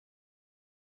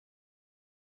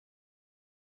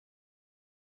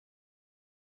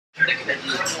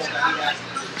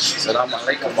Assalamu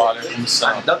alaikum wa alaikum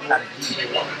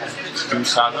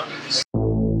assalam.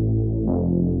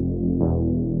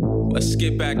 Let's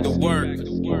get back to work.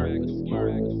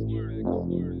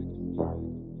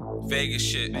 Vegas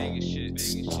shit.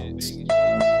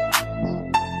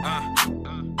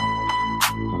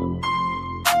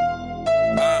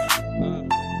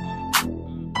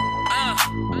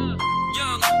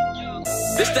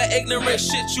 This that ignorant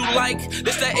shit you like,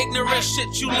 this that ignorant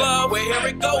shit you love. Well, here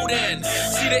it go then.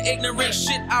 See the ignorant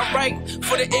shit I write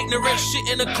for the ignorant shit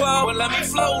in the club. Well, let me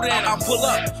flow then. I pull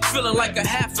up, feeling like a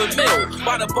 $500,000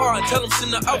 by the bar and tell them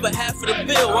send the other half of the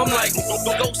bill. I'm like,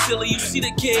 go silly, you see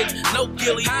the kid, no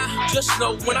gilly. Just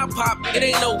know when I pop, it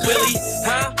ain't no Willie.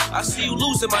 I see you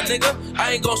losing, my nigga.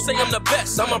 I ain't gonna say I'm the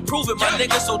best, I'ma prove it, my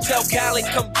nigga. So tell Cali,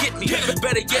 come get me.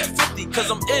 Better get 50, cause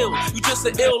I'm ill. You just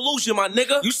an illusion, my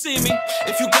nigga. You see me?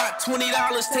 If you got $20,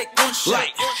 take one shot.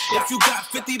 If you got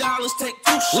 $50, take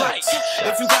two shots.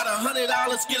 If you got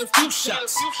 $100, get a few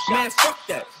shots. Man, fuck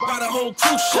that, buy the whole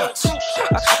crew shots.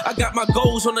 I got my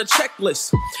goals on the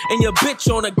checklist, and your bitch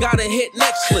on a gotta hit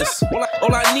next list.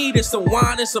 All I need is some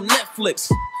wine and some Netflix.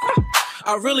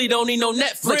 I really don't need no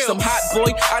Netflix. I'm hot,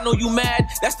 boy. I know you mad.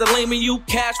 That's the lame in you.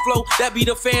 CashFlow, that be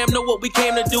the fam. Know what we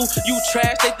came to do. You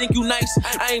trash, they think you nice.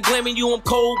 I ain't blaming you. I'm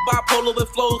cold, bipolar with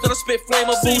flows. Gonna spit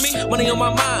flammable boost. Money on my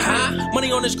mind, huh?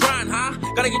 Money on this grind, huh?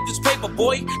 Gotta get this paper,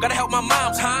 boy. Gotta help my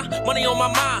moms, huh? Money on my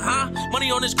mind, huh? Money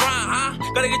on this grind, huh?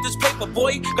 Gotta get this paper,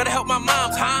 boy. Gotta help my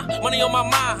moms, huh? Money on my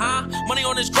mind, huh? Money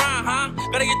on this grind, huh?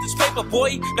 Gotta get this paper,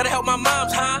 boy. Gotta help my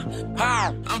moms, huh?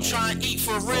 I'm trying to eat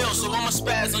for real, so I'ma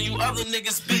spaz on you other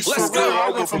niggas, bitch. Let's go.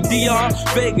 I went from DR,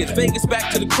 Vegas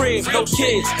back to the crib. No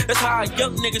kids. That's how a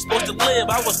young nigga's supposed to live.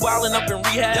 I was wildin' up in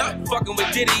rehab, fucking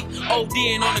with Diddy,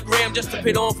 ODing on the gram just to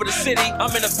pit on for the city.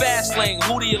 I'm in the fast lane.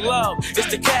 Who do you love?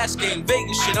 It's the cash game,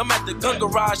 Vegas shit. I'm at the gun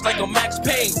garage like a Max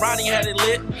Payne. Ronnie had it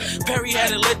lit, Perry had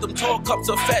it lit. Them tall cups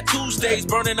of Fat Tuesdays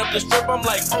burning up the strip. I'm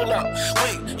like, hold up,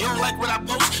 wait, you don't like what I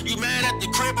post? You mad at the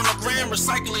crib on the gram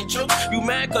recycling jokes? You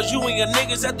mad cause you and your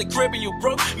niggas at the crib and you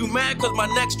broke? You mad cause my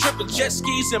next trip is jet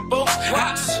skis and boats?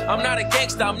 I'm not a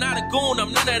gangster, I'm not a goon,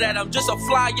 I'm none of that. I'm just a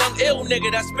fly young ill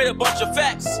nigga that spit a bunch of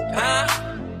facts,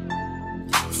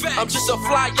 I'm just a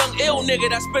fly young ill nigga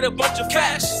that spit a bunch of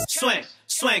facts.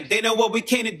 Swing, they know what we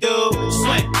came to do.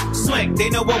 Swing, they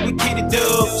know what we came to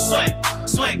do.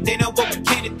 Swing, they know what we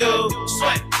came to do.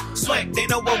 Swing, they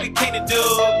know what we came to do.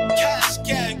 Cash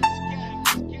gang,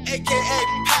 aka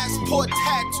Passport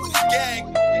Tattoo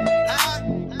Gang.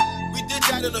 We did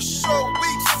that in a short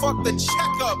week. Fuck the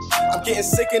checkup. I'm getting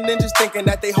sick of ninjas thinking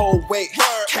that they hold weight.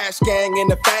 Cash gang in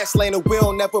the fast lane, and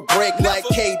we'll never break. Like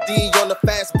KD on the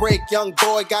fast break. Young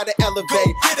boy gotta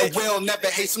elevate, and we'll never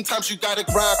hate. Sometimes you gotta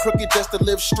grind crooked just to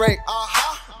live straight.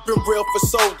 Been real for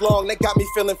so long, they got me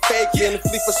feeling fake. Been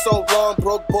fleet for so long,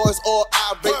 broke boys all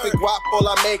irate. Big guap all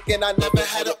I make, and I never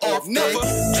had an off day.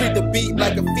 Treat the beat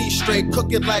like a feast straight,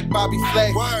 cook it like Bobby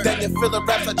Flay. Then you feel the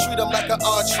raps, I treat them like an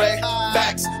entree.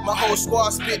 Facts, my whole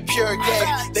squad spit pure game.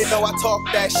 They know I talk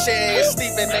that shit.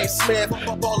 Stephen A. Smith,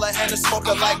 ball a hand and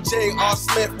smoker like J.R.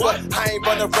 Smith. But I ain't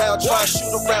run around trying to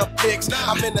shoot around pics.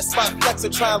 I'm in the spot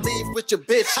flexing, trying to leave with your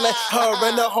bitch. Let her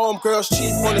and her homegirls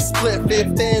cheat on the split.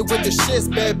 15 with the shits,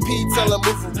 baby. P tell them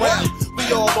move around. We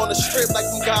all on the strip like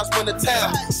them guys win the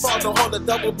town. Father on the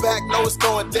double back, know it's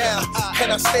going down.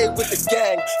 And I stay with the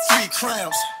gang, 3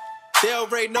 crowns. They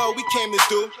already know we came to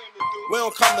do. We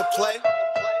don't come to play.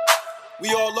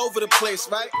 We all over the place,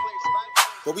 right?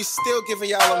 But we still giving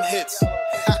y'all them hits.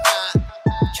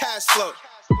 CashFlow,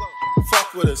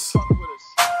 fuck with us.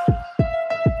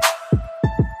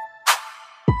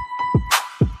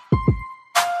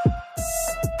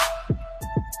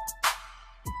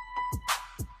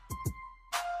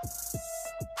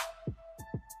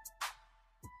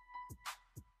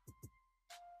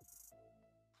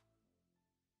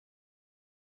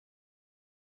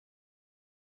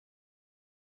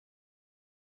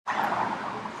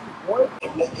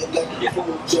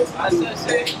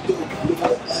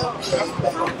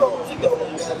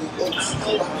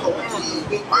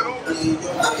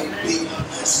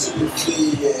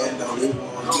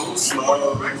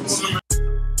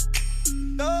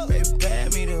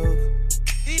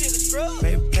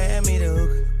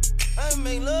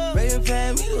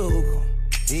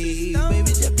 Baby,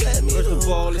 just play me First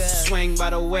of all, it's a swing by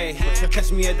the way.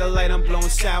 Catch me at the light, I'm blowing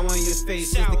sour in your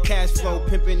face. It's the cash flow,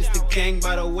 pimpin', it's the gang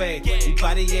by the way. We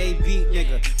body A beat,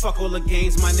 nigga. Fuck all the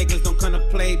games, my niggas don't come to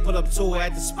play. Pull up to her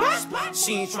at the spot.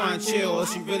 She ain't trying to chill, or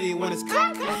she really want his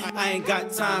cock. I ain't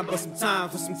got time, but some time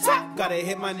for some top. Gotta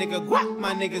hit my nigga guap,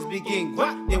 my niggas be getting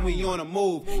guap. Then we on the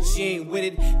move, she ain't with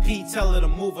it. P tell her to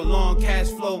move along, cash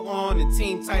flow on. The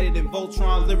team tighter than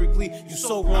Voltron. Lyrically, you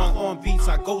so wrong on beats.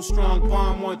 I go strong,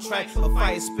 bomb on track. A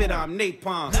fire spitter, I'm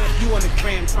napalm. You on the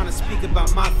gram trying to speak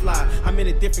about my fly. I'm in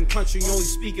a different country, only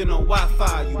speaking on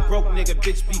Wi-Fi. You broke nigga,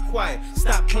 bitch, be quiet.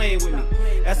 Stop playing with me.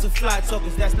 That's a fly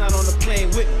talkers, that's not on the plane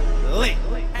with me. Link.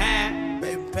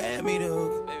 Baby, pass me the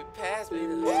hook. Baby, pass me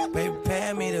the hook. Baby,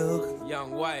 pass me the hook.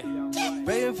 Young white.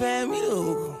 Baby, pass me the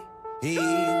hook. Hey,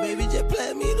 baby, just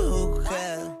play me the hook.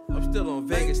 Yeah. I'm still on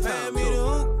Vegas time, me the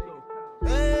hook.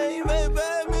 Hey, baby,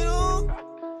 pass me the hook.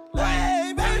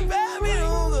 Hey, baby, pass me the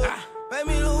hook. Pass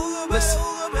me the hook, Listen.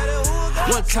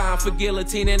 One time for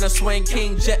guillotine and a swing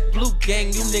king, jet blue gang.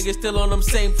 You niggas still on them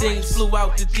same things. Flew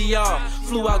out to DR,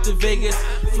 flew out to Vegas,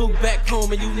 flew back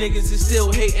home, and you niggas is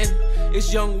still hating.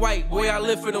 It's young white, boy, I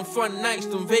live for them fun nights.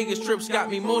 Them Vegas trips got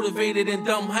me motivated and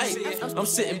dumb hype. I'm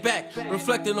sitting back,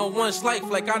 reflecting on one's life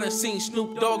like I done seen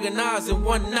Snoop Dogg and Nas in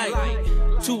one night.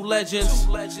 Two legends,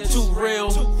 too real.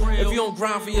 If you don't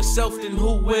grind for yourself, then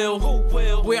who will?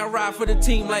 Boy, I ride for the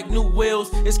team like new wheels.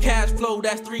 It's cash flow,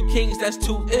 that's 3 kings, that's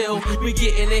too ill. We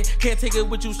getting it, can't take it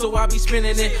with you, so I be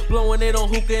spinning it. Blowing it on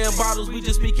hookah and bottles, we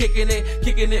just be kicking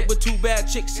it with 2 bad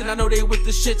chicks, and I know they with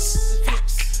the shits.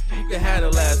 You can have the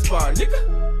last bar, nigga.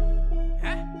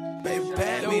 baby,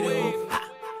 pass me the hook.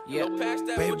 Yo, pass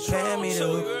that Baby, pass me the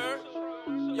hook.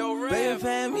 Yo, Baby, Rev,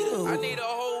 pass me the hook. I need a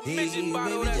whole midget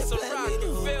bottle, baby, that's just a play rock, me the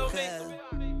you hook. feel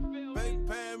me? Baby,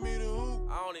 pass me the hook.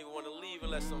 I don't even want to leave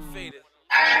unless I'm faded.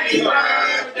 Happy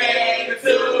birthday to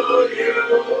you.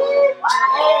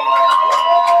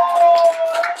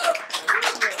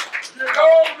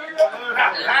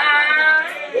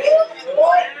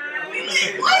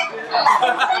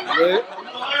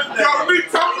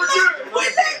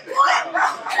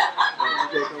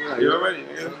 You already,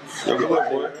 nigga? Yo, good luck,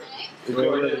 boy. You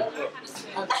already.